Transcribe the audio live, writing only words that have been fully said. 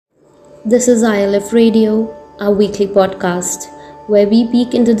This is ILF Radio, our weekly podcast, where we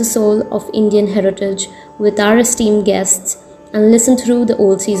peek into the soul of Indian heritage with our esteemed guests and listen through the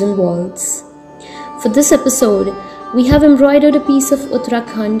old season walls. For this episode, we have embroidered a piece of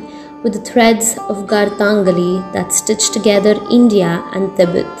Uttarakhand with the threads of Gartang Gali that stitch together India and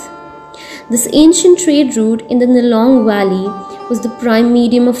Tibet. This ancient trade route in the Nelong Valley was the prime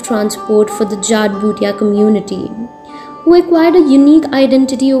medium of transport for the Jaad Bhutiya community, who acquired a unique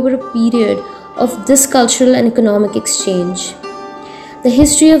identity over a period of this cultural and economic exchange. The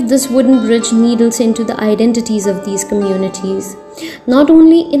history of this wooden bridge needles into the identities of these communities, not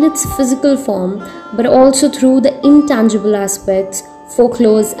only in its physical form, but also through the intangible aspects,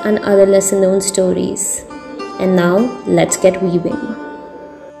 folklores, and other lesser known stories. And now, let's get weaving.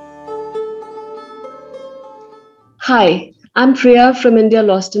 Hi, I'm Priya from India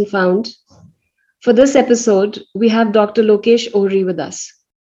Lost and Found. For this episode, we have Dr. Lokesh Ohri with us.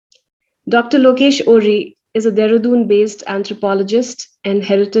 Dr. Lokesh Ohri is a Dehradun-based anthropologist and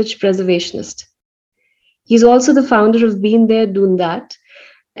heritage preservationist. He's also the founder of Been There, Doon That,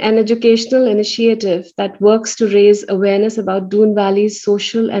 an educational initiative that works to raise awareness about Doon Valley's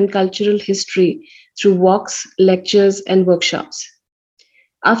social and cultural history through walks, lectures, and workshops.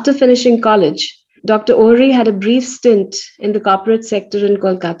 After finishing college, Dr. Ohri had a brief stint in the corporate sector in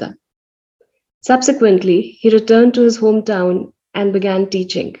Kolkata. Subsequently, he returned to his hometown and began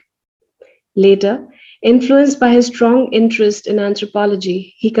teaching. Later, influenced by his strong interest in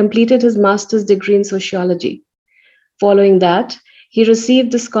anthropology, he completed his master's degree in sociology. Following that, he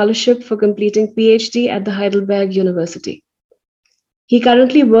received a scholarship for completing PhD at the Heidelberg University. He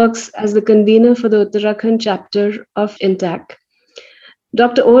currently works as the convener for the Uttarakhand chapter of INTAC.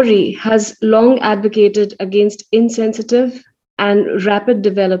 Dr. Ohri has long advocated against insensitive and rapid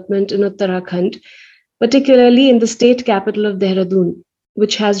development in Uttarakhand, particularly in the state capital of Dehradun,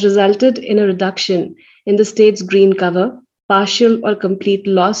 which has resulted in a reduction in the state's green cover, partial or complete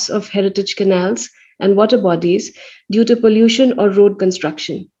loss of heritage canals and water bodies due to pollution or road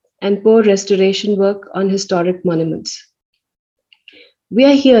construction, and poor restoration work on historic monuments. We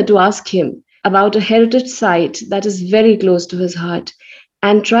are here to ask him about a heritage site that is very close to his heart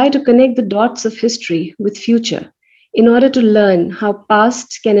and try to connect the dots of history with future in order to learn how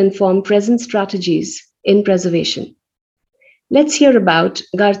past can inform present strategies in preservation. Let's hear about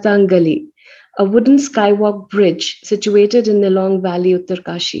Gartang Gali, a wooden skywalk bridge situated in Nelong Valley,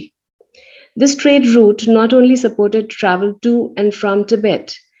 Uttarkashi. This trade route not only supported travel to and from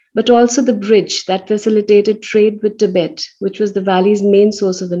Tibet, but also the bridge that facilitated trade with Tibet, which was the valley's main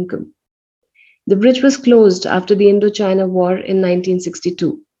source of income. The bridge was closed after the Indochina War in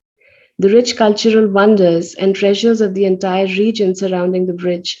 1962. The rich cultural wonders and treasures of the entire region surrounding the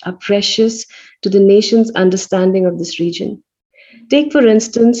bridge are precious to the nation's understanding of this region. Take, for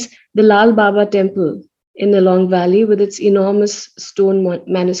instance, the Lal Baba temple in Nelong Valley with its enormous stone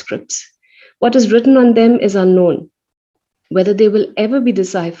manuscripts. What is written on them is unknown. Whether they will ever be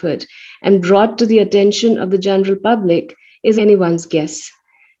deciphered and brought to the attention of the general public is anyone's guess.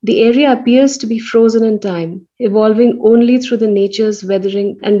 The area appears to be frozen in time, evolving only through the nature's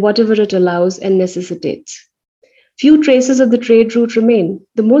weathering and whatever it allows and necessitates. Few traces of the trade route remain,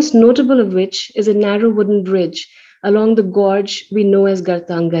 the most notable of which is a narrow wooden bridge along the gorge we know as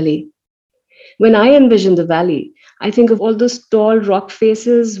Gartang Gali. When I envision the valley, I think of all those tall rock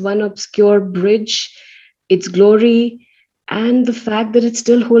faces, one obscure bridge, its glory, and the fact that it's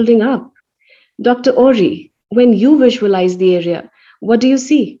still holding up. Dr. Ohri, when you visualize the area, what do you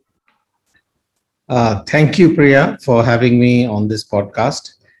see? Thank you, Priya, for having me on this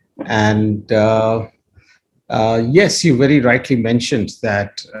podcast. And yes, you very rightly mentioned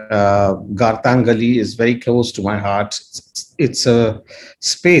that Gartang Gali is very close to my heart. It's a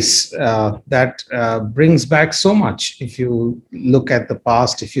space that brings back so much. If you look at the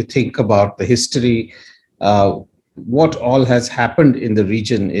past, if you think about the history, what all has happened in the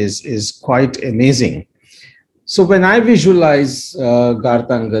region is quite amazing. So when I visualize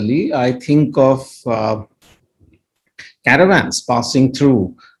Gartang Gali, I think of caravans passing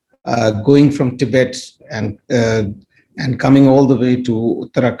through, going from Tibet and coming all the way to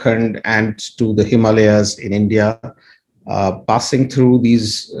Uttarakhand and to the Himalayas in India, passing through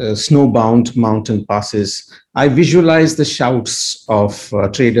these snowbound mountain passes. I visualize the shouts of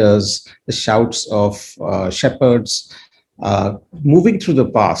traders, the shouts of shepherds moving through the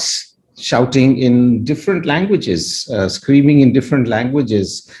pass, shouting in different languages, screaming in different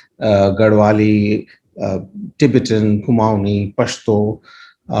languages, Garhwali, Tibetan, Kumaoni, Pashto,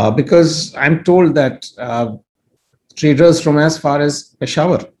 because I'm told that traders from as far as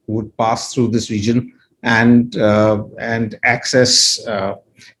Peshawar would pass through this region and access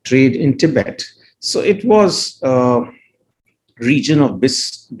trade in Tibet. So it was a region of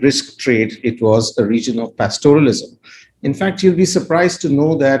brisk trade. It was a region of pastoralism. In fact, you'll be surprised to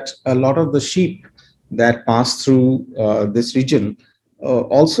know that a lot of the sheep that passed through this region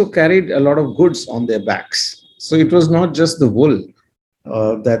also carried a lot of goods on their backs. So it was not just the wool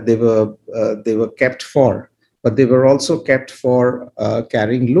that they were kept for, but they were also kept for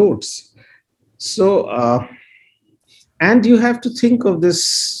carrying loads. So, and you have to think of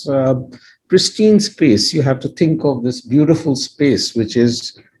this pristine space. You have to think of this beautiful space, which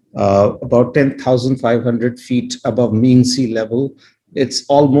is about 10,500 feet above mean sea level. It's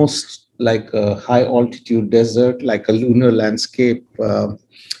almost like a high altitude desert, like a lunar landscape,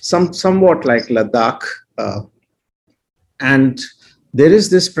 somewhat like Ladakh. And there is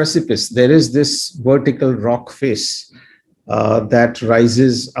this precipice, there is this vertical rock face that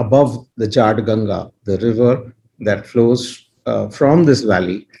rises above the Jaad Ganga, the river that flows from this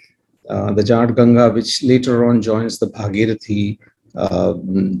valley, the Jaad Ganga, which later on joins the Bhagirathi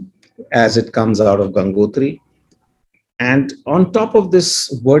as it comes out of Gangotri. And on top of this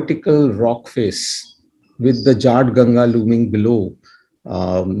vertical rock face, with the Jaad Ganga looming below,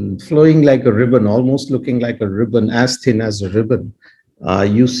 flowing like a ribbon, almost looking like a ribbon, as thin as a ribbon,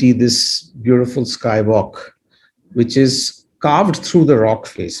 you see this beautiful skywalk, which is carved through the rock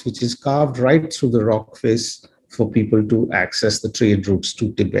face, which is carved right through the rock face for people to access the trade routes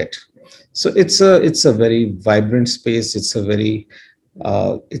to Tibet. So it's a very vibrant space. It's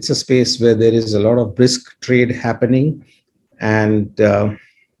a space where there is a lot of brisk trade happening, and that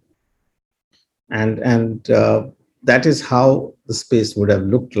is how the space would have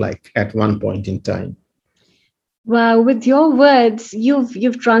looked like at one point in time. Wow, with your words,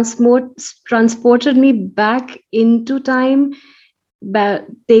 you've transported me back into time,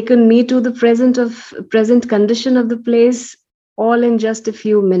 taken me to the present condition of the place, all in just a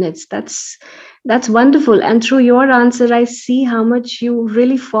few minutes. That's wonderful. And through your answer, I see how much you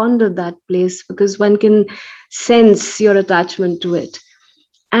really fond of that place, because one can sense your attachment to it.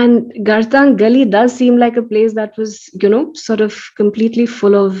 And Gartang Gali does seem like a place that was, sort of completely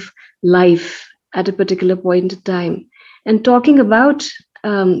full of life at a particular point in time. And talking about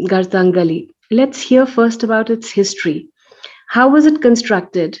Gartang Gali, let's hear first about its history. How was it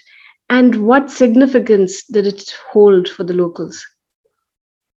constructed, and what significance did it hold for the locals?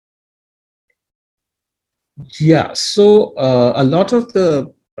 Yeah, so a lot of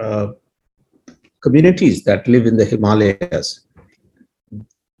the communities that live in the Himalayas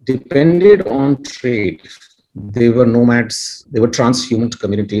depended on trade. They were nomads, they were transhuman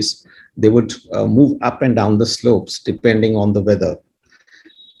communities. They would move up and down the slopes depending on the weather.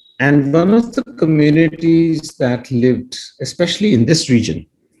 And one of the communities that lived, especially in this region,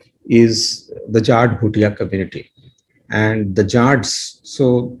 is the Jaad Bhutiya community. And the Jaads,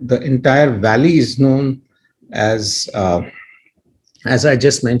 so the entire valley is known as I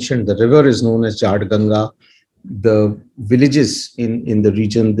just mentioned, the river is known as Jaad Ganga. The villages in the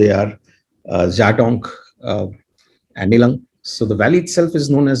region, they are Jadong and Nelong. So the valley itself is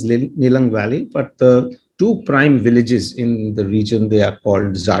known as Nelong Valley, but the two prime villages in the region, they are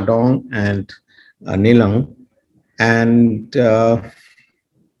called Jadong and Nelong. And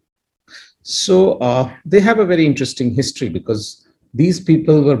so they have a very interesting history, because these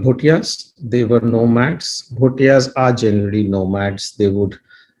people were Bhutiyas, they were nomads. Bhutiyas are generally nomads. They would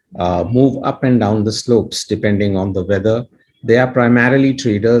move up and down the slopes depending on the weather. They are primarily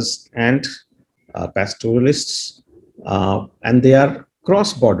traders and pastoralists, and they are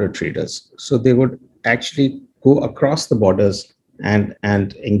cross-border traders. So they would actually go across the borders and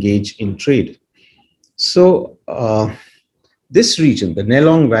engage in trade. So this region, the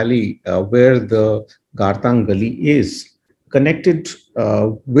Nelong Valley, where the Gartang Gali is, connected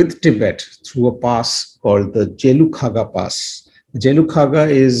with Tibet through a pass called the Jelukhaga Pass. The Jelukhaga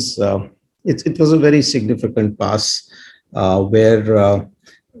is, it was a very significant pass where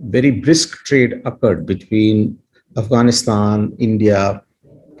very brisk trade occurred between Afghanistan, India,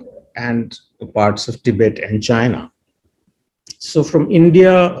 and parts of Tibet and China. So from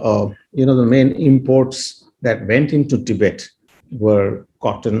India, the main imports that went into Tibet were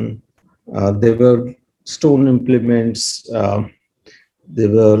cotton, there were stone implements, there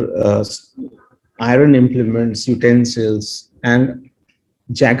were iron implements, utensils, and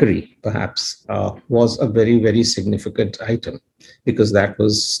jaggery, perhaps, was a very, very significant item, because that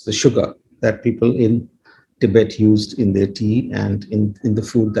was the sugar that people in Tibet used in their tea and in the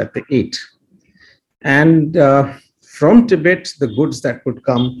food that they ate. And from Tibet, the goods that would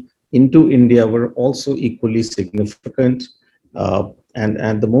come into India were also equally significant.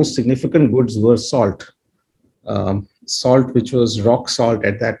 And the most significant goods were salt. salt which was rock salt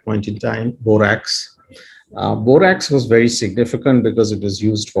at that point in time, borax. Borax was very significant because it was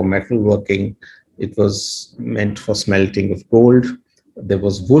used for metal working. It was meant for smelting of gold. There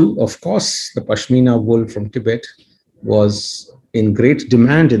was wool, of course. The Pashmina wool from Tibet was in great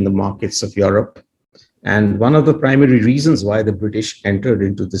demand in the markets of Europe. And one of the primary reasons why the British entered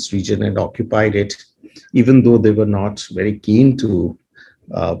into this region and occupied it, even though they were not very keen to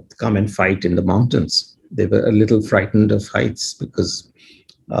come and fight in the mountains. They were a little frightened of heights because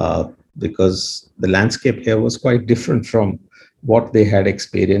the landscape here was quite different from what they had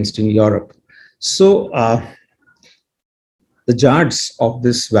experienced in Europe. So the Jads of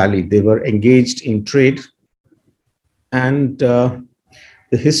this valley, they were engaged in trade, and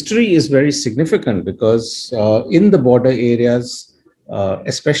the history is very significant because in the border areas,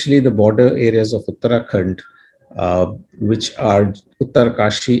 especially the border areas of Uttarakhand, which are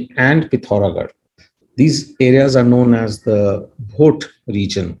Uttarkashi and Pithoragarh, these areas are known as the Bhot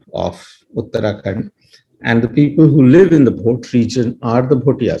region of Uttarakhand, and the people who live in the Bhot region are the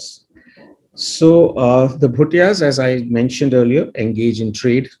Bhutiyas. So the Bhutiyas, as I mentioned earlier, engage in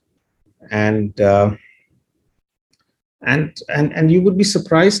trade, and you would be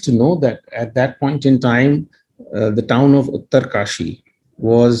surprised to know that at that point in time, the town of Uttarkashi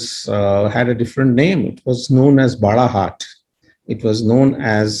was had a different name. It was known as Badahat. It was known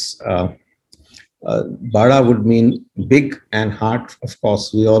as Bada would mean big, and Hat, of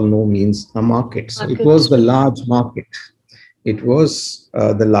course, we all know means a market. So it was the large market. It was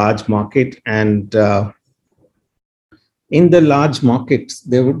the large market, and in the large markets,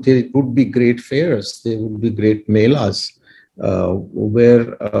 there would be great fairs, there would be great melas,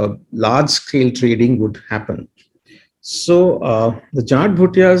 where large-scale trading would happen. So the Jaad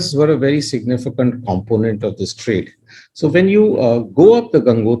Bhutiyas were a very significant component of this trade. So when you go up the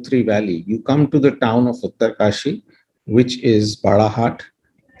Gangotri Valley, you come to the town of Uttarkashi, which is Badahat.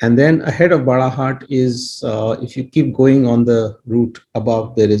 And then ahead of Badahat is, if you keep going on the route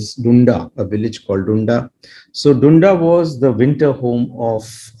above, there is Dunda, a village called Dunda. So Dunda was the winter home of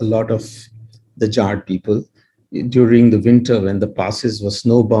a lot of the Jaad people. During the winter, when the passes were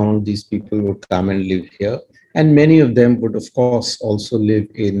snowbound, these people would come and live here. And many of them would, of course, also live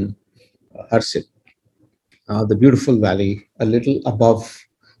in Harsil, the beautiful valley, a little above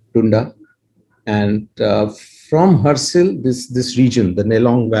Dunda. And from Harsil, this region, the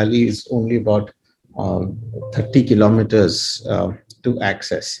Nelong Valley, is only about 30 kilometers to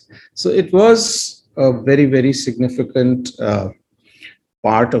access. So it was a very, very significant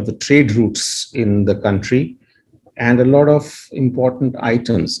part of the trade routes in the country, and a lot of important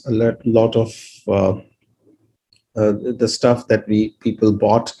items, a lot of the stuff that people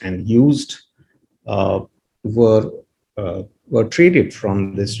bought and used were traded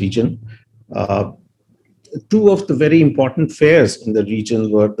from this region. Two of the very important fairs in the region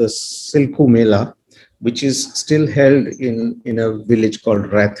were the Silku Mela, which is still held in a village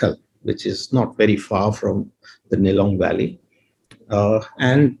called Raithal, which is not very far from the Nelong Valley,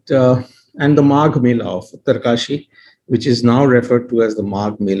 and the Magh Mela of Uttarkashi, which is now referred to as the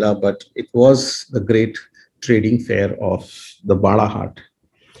Magh Mela, but it was the great trading fair of the Badahat.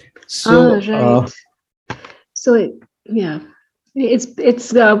 So, right. So yeah,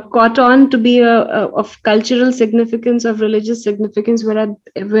 it's caught on to be of cultural significance, of religious significance,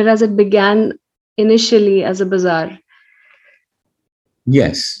 whereas it began initially as a bazaar.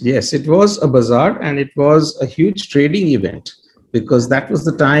 Yes, it was a bazaar, and it was a huge trading event because that was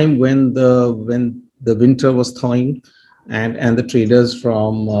the time when the winter was thawing, and the traders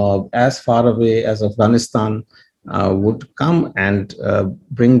from as far away as Afghanistan would come and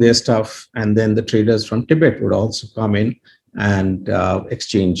bring their stuff, and then the traders from Tibet would also come in and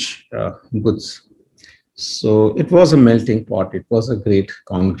exchange goods. So it was a melting pot. It was a great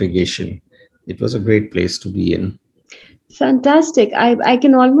congregation. It was a great place to be in. Fantastic. I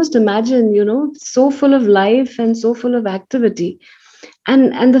can almost imagine, so full of life and so full of activity.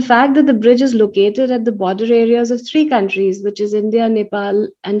 And the fact that the bridge is located at the border areas of three countries, which is India, Nepal,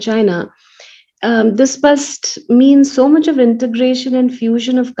 and China, this must mean so much of integration and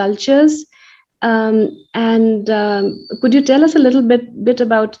fusion of cultures. Could you tell us a little bit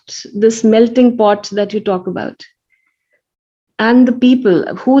about this melting pot that you talk about, and the people,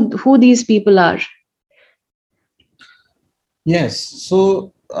 who these people are? Yes.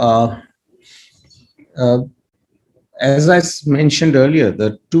 So as I mentioned earlier,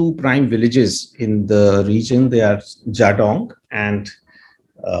 the two prime villages in the region, they are Jadong and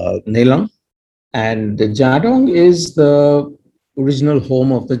Nelong. And Jadong is the original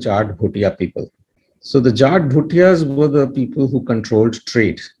home of the Jaad Bhutiya people. So the Jaad Bhutiyas were the people who controlled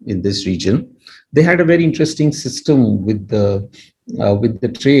trade in this region. they had a very interesting system with the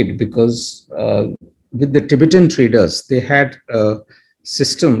trade, because with the Tibetan traders, they had a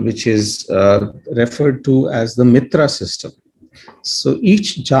system which is referred to as the Mitra system. So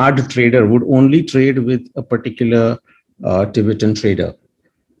each Jaad trader would only trade with a particular Tibetan trader,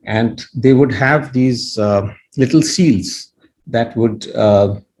 and they would have these little seals that could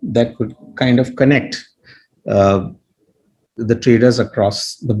kind of connect uh, the traders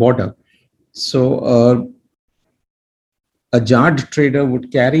across the border. So a Jaad trader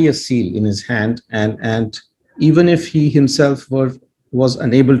would carry a seal in his hand, and even if he himself was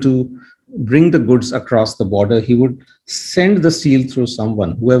unable to bring the goods across the border, he would send the seal through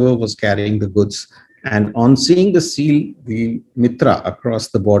someone, whoever was carrying the goods. And on seeing the seal, the Mitra across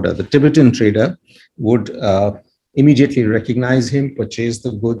the border, the Tibetan trader, would immediately recognize him, purchase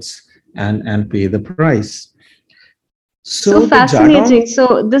the goods, and pay the price. So fascinating.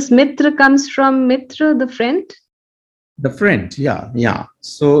 So this Mitra comes from Mitra, the friend? The friend, yeah.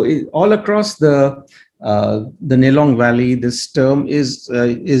 So all across the Nelong Valley, this term is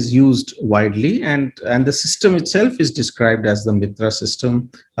used widely, and the system itself is described as the Mitra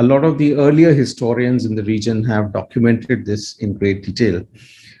system. A lot of the earlier historians in the region have documented this in great detail.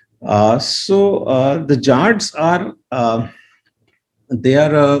 So the Jaads are they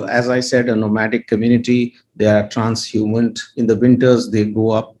are, as I said, a nomadic community. They are transhuman. In the winters, they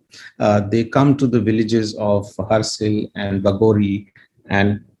go up. They come to the villages of Harsil and Bagori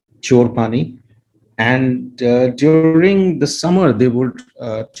and Chorpani. And during the summer, they would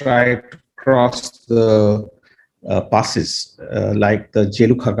try to cross the passes like the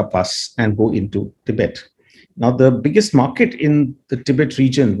Jelukhaga Pass and go into Tibet. Now, the biggest market in the Tibet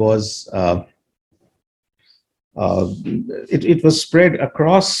region was it was spread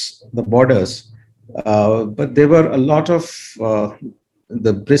across the borders, but there were a lot of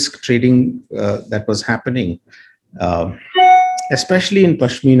the brisk trading that was happening, especially in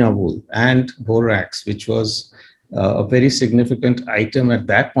Pashmina wool and borax, which was a very significant item at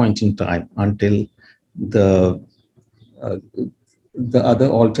that point in time until the other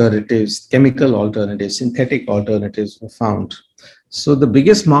alternatives, chemical alternatives, synthetic alternatives were found. So the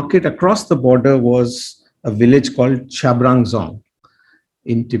biggest market across the border was a village called Chabrangzong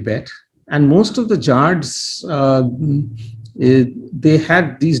in Tibet. And most of the Jaads, they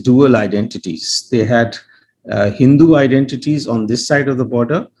had these dual identities. They had Hindu identities on this side of the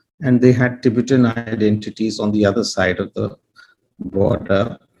border, and they had Tibetan identities on the other side of the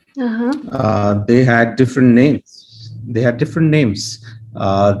border. They had different names.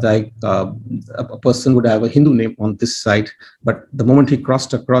 Like a person would have a Hindu name on this side, but the moment he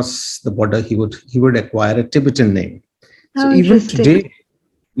crossed across the border, he would acquire a Tibetan name. So even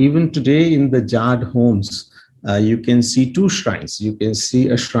today in the Jaad homes, you can see two shrines. You can see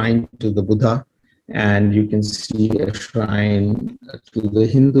a shrine to the Buddha, and you can see a shrine to the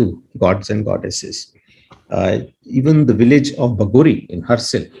Hindu gods and goddesses. Even the village of Bagori in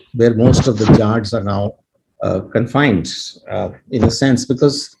Harsil, where most of the Jaads are now confined in a sense,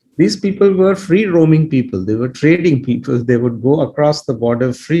 because these people were free roaming people. They were trading people. They would go across the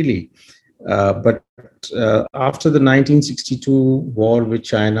border freely. But after the 1962 war with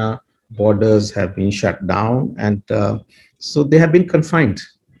China, borders have been shut down, and so they have been confined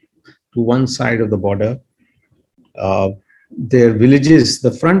to one side of the border. Their villages, the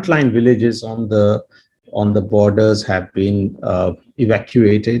frontline villages on the borders, have been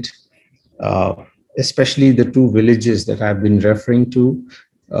evacuated. Especially the two villages that I've been referring to,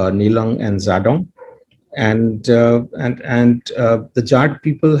 Nelong and Zadong, and the Jaad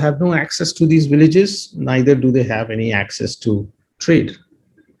people have no access to these villages. Neither do they have any access to trade.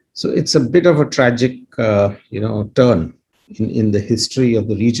 So it's a bit of a tragic, turn in the history of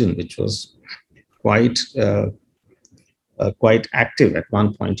the region, which was quite active at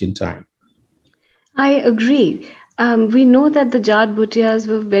one point in time. I agree. We know that the Jaad Bhutiyas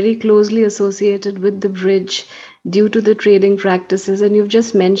were very closely associated with the bridge due to the trading practices, and you've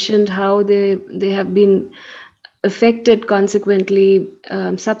just mentioned how they have been affected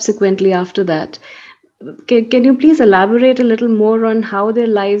subsequently after that. Can you please elaborate a little more on how their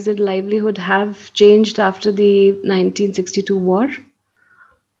lives and livelihood have changed after the 1962 war?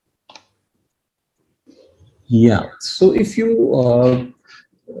 Yeah. So if you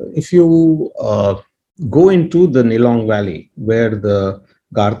go into the Nelong Valley, where the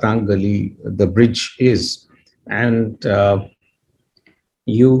Gartang Gali, the bridge is, and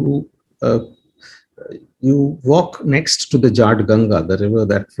you walk next to the Jaad Ganga, the river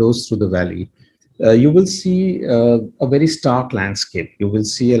that flows through the valley, you will see a very stark landscape. You will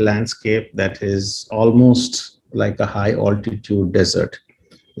see a landscape that is almost like a high altitude desert.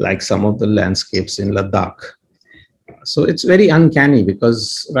 like some of the landscapes in Ladakh. So it's very uncanny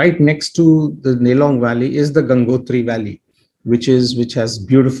because right next to the Nelong Valley is the Gangotri Valley, which has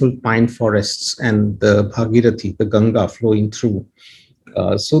beautiful pine forests and the Bhagirathi, the Ganga flowing through.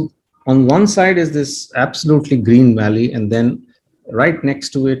 So on one side is this absolutely green valley, and then right next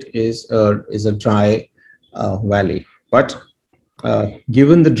to it is a dry valley. But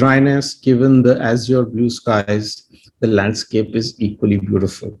given the dryness, given the azure blue skies, the landscape is equally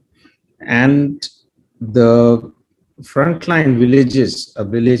beautiful. And the frontline villages, a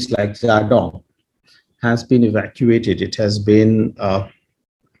village like Jadong, has been evacuated. After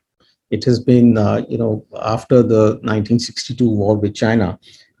the 1962 war with China,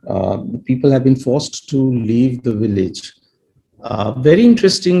 people have been forced to leave the village. Very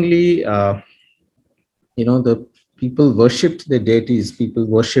interestingly, the people worshipped their deities, people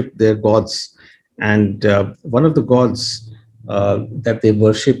worshipped their gods. And one of the gods that they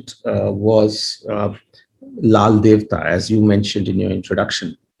worshipped was Lal Devta, as you mentioned in your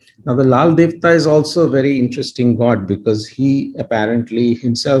introduction. Now, the Lal Devta is also a very interesting god because he apparently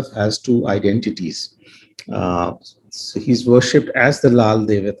himself has two identities. So he's worshipped as the Lal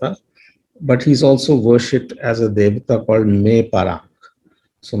Devata, but he's also worshipped as a Devata called Me Parang.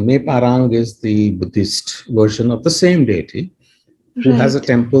 So Me Parang is the Buddhist version of the same deity who has a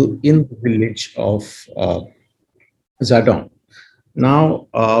temple in the village of Zadong. Now,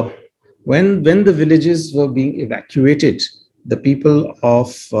 when the villages were being evacuated, the people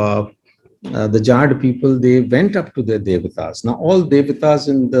of the Jaad people, they went up to their devatas. Now, all devatas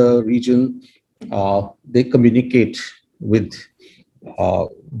in the region, they communicate with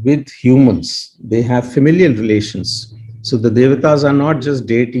humans. They have familial relations. So the devatas are not just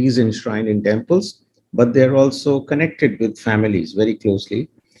deities enshrined in temples, but they're also connected with families very closely.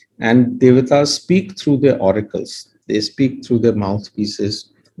 And devatas speak through their oracles. They speak through their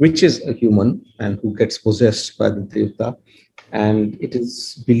mouthpieces, which is a human and who gets possessed by the devata. And it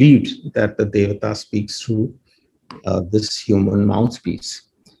is believed that the devata speaks through this human mouthpiece.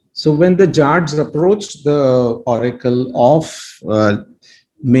 So when the Jads approached the oracle of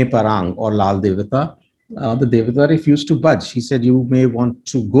Me Parang or Lal Devata, the Devata refused to budge. He said, you may want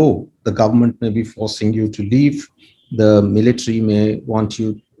to go. The government may be forcing you to leave. The military may want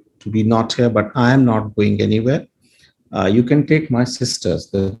you to be not here, but I am not going anywhere. You can take my sisters,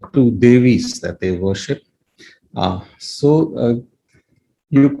 the two Devis that they worship.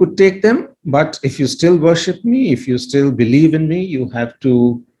 You could take them, but if you still worship me, if you still believe in me, you have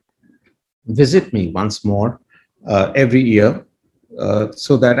to visit me once more every year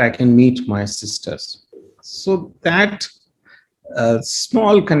so that I can meet my sisters. So that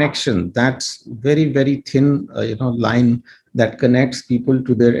small connection, that very, very thin line that connects people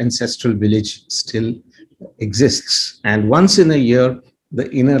to their ancestral village still exists. And once in a year, the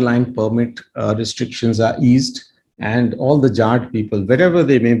inner line permit restrictions are eased, and all the Jaad people, wherever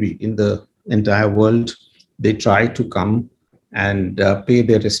they may be in the entire world, they try to come and pay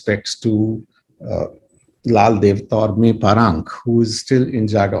their respects to Lal Devta or Me Parang, who is still in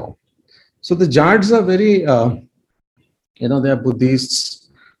Jadong. So the Jads are very, they are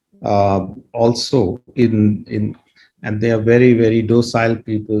Buddhists also and they are very, very docile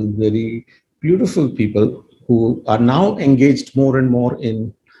people, very beautiful people who are now engaged more and more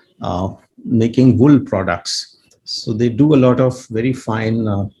in making wool products. So they do a lot of very fine,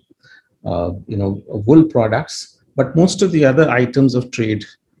 wool products, but most of the other items of trade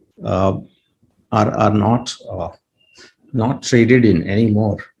are not traded in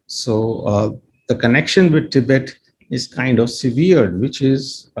anymore. So the connection with Tibet is kind of severed, which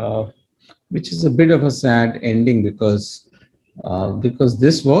is a bit of a sad ending because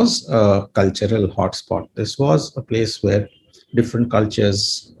this was a cultural hotspot. This was a place where different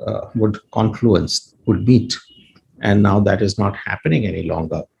cultures would confluence, would meet, and now that is not happening any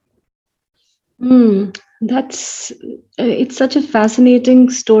longer. It's such a fascinating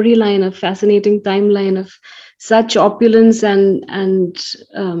storyline, a fascinating timeline of such opulence and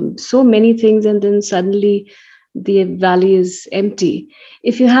so many things, and then suddenly the valley is empty.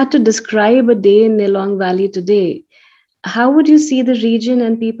 If you had to describe a day in Nelong Valley today, how would you see the region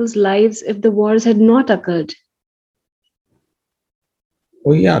and people's lives if the wars had not occurred?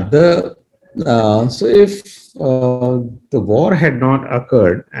 Oh yeah, so if the war had not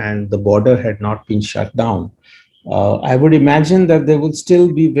occurred and the border had not been shut down, I would imagine that there would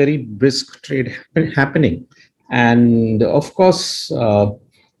still be very brisk trade happening. And of course,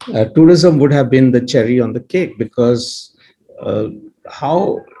 tourism would have been the cherry on the cake, because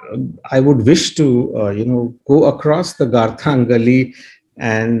how I would wish to, go across the Gartang Gali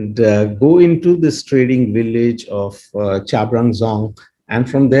and go into this trading village of Chabrangzong and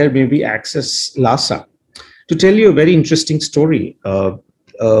from there maybe access Lhasa. To tell you a very interesting story, a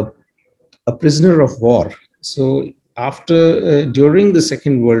prisoner of war. So during the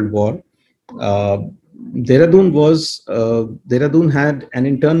Second World War, uh, Dehradun had an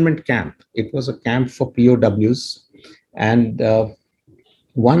internment camp. It was a camp for POWs, and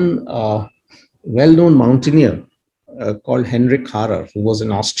one well-known mountaineer called Henrik Harrer, who was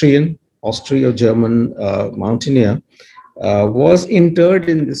an Austro-German mountaineer, was interred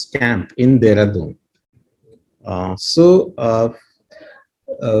in this camp in Dehradun.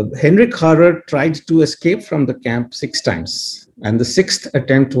 Henrik Harrer tried to escape from the camp 6 times, and the sixth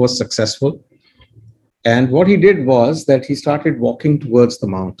attempt was successful. And what he did was that he started walking towards the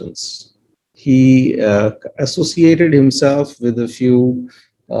mountains. He associated himself with a few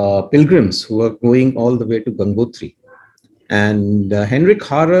pilgrims who were going all the way to Gangotri. And Henrik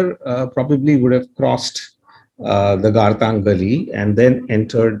Harrer probably would have crossed the Gartang Gali and then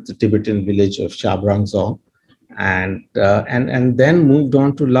entered the Tibetan village of Chabrangzong, and then moved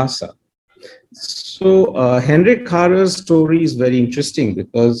on to Lhasa. So Henrik Harrer's story is very interesting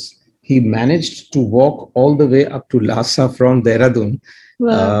because he managed to walk all the way up to Lhasa from Dehradun.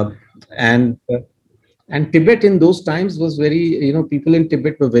 Wow. And Tibet in those times was very, people in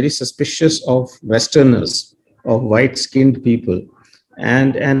Tibet were very suspicious of Westerners, of white-skinned people.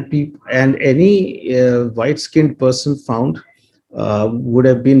 And any white-skinned person found would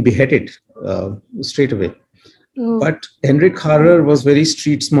have been beheaded straight away. Oh. But Henrik Harrer was very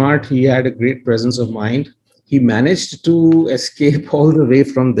street smart. He had a great presence of mind. He managed to escape all the way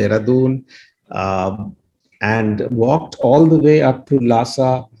from Dehradun and walked all the way up to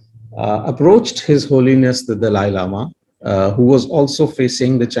Lhasa, approached His Holiness the Dalai Lama, who was also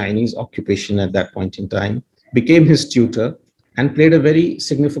facing the Chinese occupation at that point in time, became his tutor, and played a very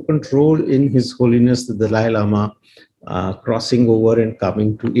significant role in His Holiness the Dalai Lama crossing over and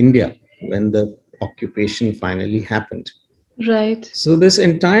coming to India when the occupation finally happened. Right. So this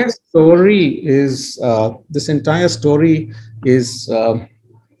entire story is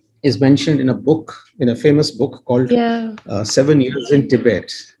mentioned in a book, in a famous book called 7 Years in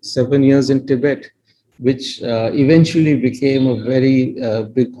Tibet. 7 Years in Tibet, which eventually became a very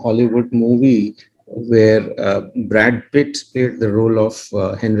big Hollywood movie where Brad Pitt played the role of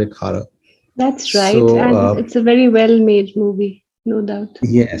Henrik Harrer. That's right. So, and it's a very well-made movie, no doubt.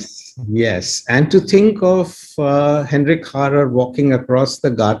 Yes. And to think of Henrik Harrer walking across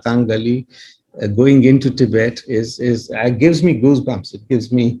the Gartang Gali, going into Tibet gives me goosebumps. It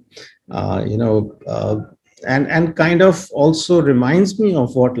gives me, and kind of also reminds me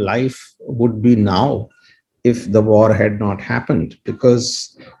of what life would be now if the war had not happened,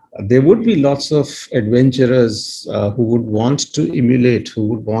 because there would be lots of adventurers who would want to emulate, who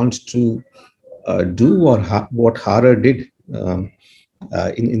would want to do what Harrer did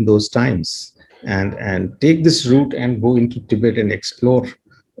in those times, and take this route and go into Tibet and explore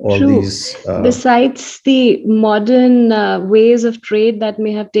all these. Besides the modern ways of trade that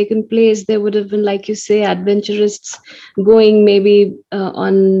may have taken place, there would have been, like you say, adventurists going maybe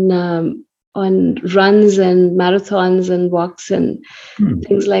on runs and marathons and walks and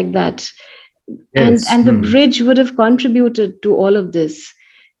things like that. Yes. And the bridge would have contributed to all of this.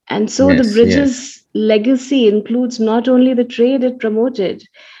 And so the bridge's legacy includes not only the trade it promoted,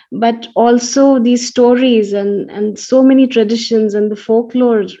 but also these stories and so many traditions and the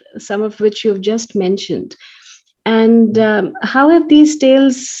folklore, some of which you've just mentioned. And how have these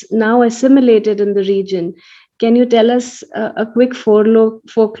tales now assimilated in the region? Can you tell us a quick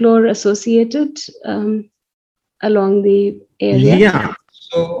folklore associated along the area? Yeah.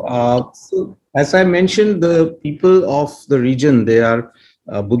 So as I mentioned, the people of the region, they are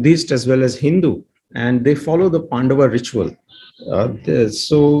Buddhist as well as Hindu, and they follow the Pandava ritual.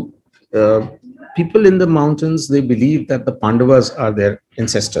 People in the mountains, they believe that the Pandavas are their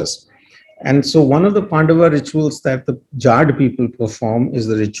ancestors. And so one of the Pandava rituals that the Jaad people perform is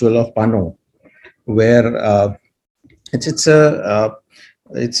the ritual of Pano, where it's a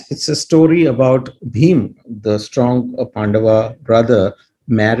story about Bhim, the strong Pandava brother,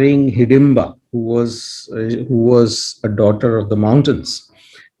 marrying Hidimba, who was a daughter of the mountains.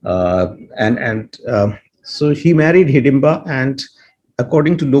 So he married Hidimba, and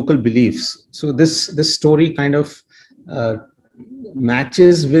according to local beliefs, so this story kind of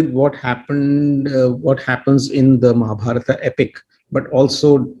matches with what happens in the Mahabharata epic, but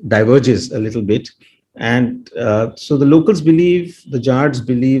also diverges a little bit. And so the locals believe, the Jaads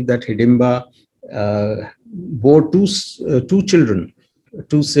believe, that Hidimba bore two children,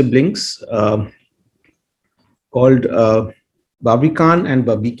 two siblings called Babikan and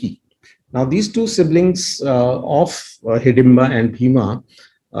Babiki. Now, these two siblings of Hidimba and Bhima,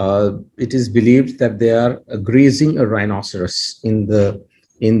 it is believed that they are grazing a rhinoceros in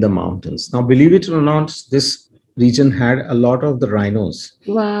the mountains. Now, believe it or not, this region had a lot of the rhinos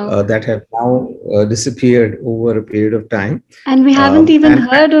Wow. that have now disappeared over a period of time. And we haven't even And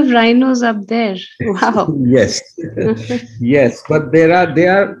heard of rhinos up there. Wow. yes, yes, but they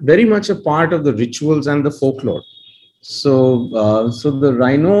are very much a part of the rituals and the folklore. So the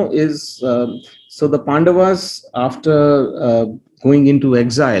rhino is so the Pandavas, after going into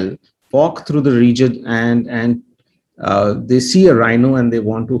exile, walk through the region and they see a rhino and they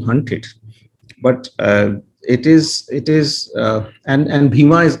want to hunt it. But and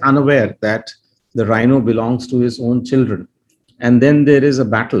Bhima is unaware that the rhino belongs to his own children, and then there is a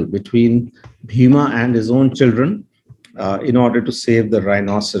battle between Bhima and his own children in order to save the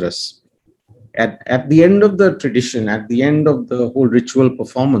rhinoceros. At the end of the tradition, at the end of the whole ritual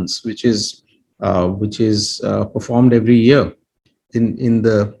performance, which is performed every year in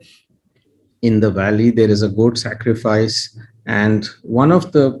the valley, there is a goat sacrifice, and one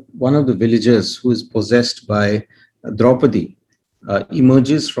of the villagers who is possessed by Draupadi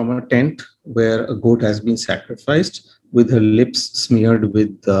emerges from a tent where a goat has been sacrificed, with her lips smeared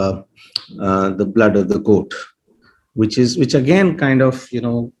with the blood of the goat, which again kind of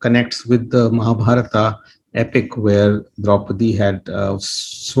connects with the Mahabharata epic, where Draupadi had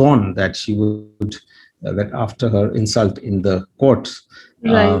sworn that she would that after her insult in the court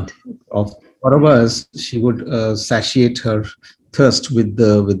uh, Right. of Kauravas, she would satiate her thirst with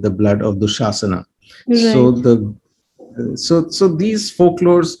the blood of Dushasana. So Right. so these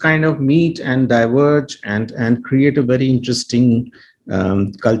folklores kind of meet and diverge and create a very interesting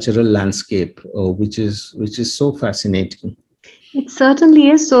cultural landscape, which is so fascinating. It certainly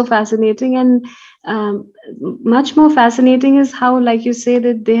is so fascinating. And much more fascinating is how, like you say,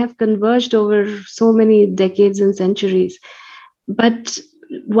 that they have converged over so many decades and centuries. But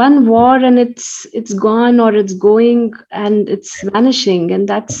one war and it's gone, or it's going and it's vanishing, and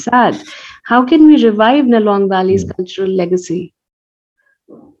that's sad. How can we revive Nelong Valley's cultural legacy?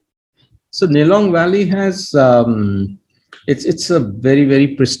 So Nelong Valley has it's a very, very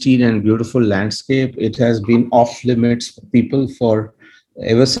pristine and beautiful landscape. It has been off limits for people for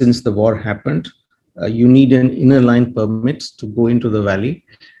ever since the war happened. You need an inner line permit to go into the valley.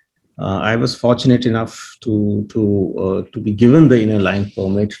 I was fortunate enough to be given the inner line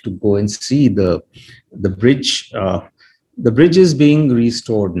permit to go and see the bridge. The bridge is being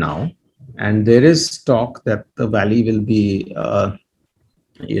restored now, and there is talk that the valley will be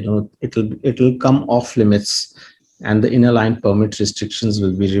it'll come off limits, and the inner line permit restrictions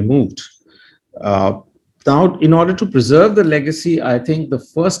will be removed. Uh, Now, in order to preserve the legacy, I think the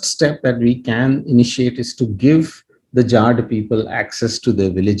first step that we can initiate is to give the Jaad people access to their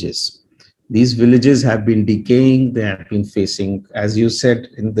villages. These villages have been decaying. They have been facing, as you said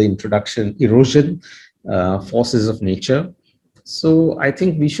in the introduction, erosion, forces of nature. So I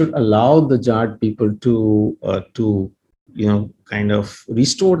think we should allow the Jaad people to kind of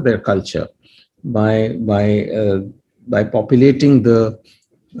restore their culture by populating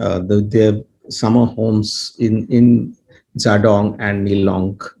their summer homes in Zadong and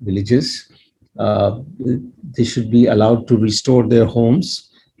Nelong villages. They should be allowed to restore their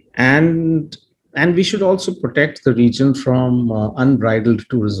homes, and we should also protect the region from unbridled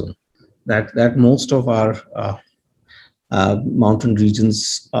tourism that most of our mountain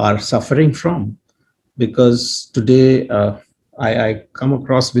regions are suffering from. Because today I come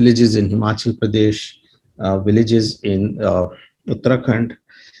across villages in Himachal Pradesh, villages in Uttarakhand.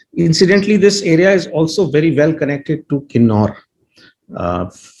 Incidentally, this area is also very well connected to Kinnaur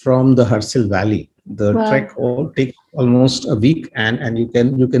from the Harsil Valley. The Wow. trek all takes almost a week, and you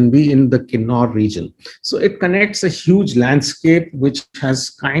can be in the Kinnaur region. So it connects a huge landscape which has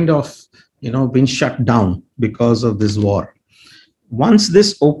kind of been shut down because of this war. Once this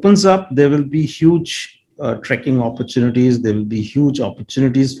opens up, there will be huge trekking opportunities. There will be huge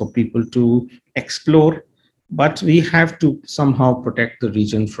opportunities for people to explore, but we have to somehow protect the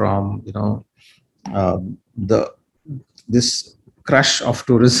region from the this crush of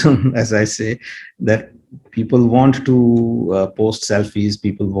tourism, as I say, that people want to post selfies,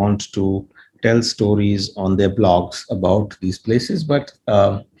 people want to tell stories on their blogs about these places, but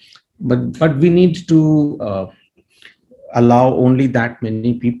we need to allow only that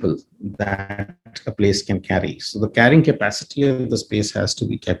many people that a place can carry. So the carrying capacity of the space has to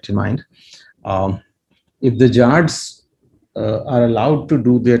be kept in mind. Um, if the Jards are allowed to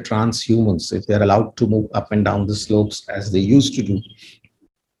do their transhumance, if they're allowed to move up and down the slopes as they used to do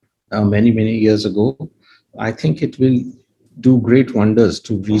many, many years ago, I think do great wonders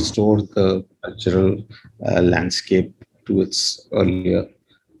to restore the cultural landscape to its earlier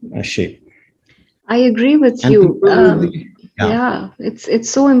shape. I agree with And you. people, Yeah, it's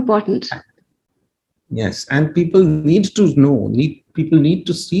so important. Yes, and people need to know, people need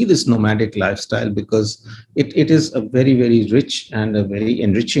to see this nomadic lifestyle, because it is a very, very rich and a very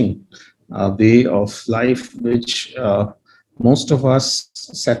enriching way of life, which most of us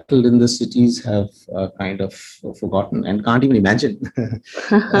settled in the cities have kind of forgotten and can't even imagine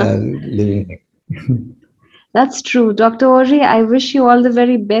living there. That's true. Dr. Ohri, I wish you all the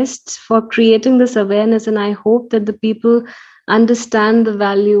very best for creating this awareness, and I hope that the people understand the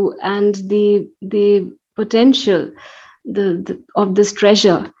value and the potential of this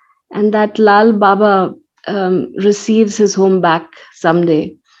treasure, and that Lal Baba receives his home back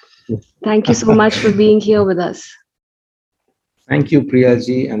someday. Thank you so much for being here with us. Thank you,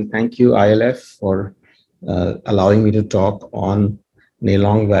 Priyaji, and thank you, ILF, for allowing me to talk on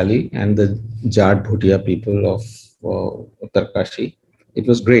Nelong Valley and the Jaad Bhutiya people of Uttarkashi. It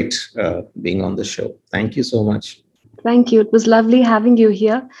was great being on the show. Thank you so much. Thank you. It was lovely having you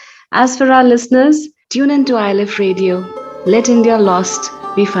here. As for our listeners, tune into ILF Radio. Let India Lost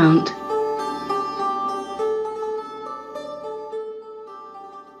be found.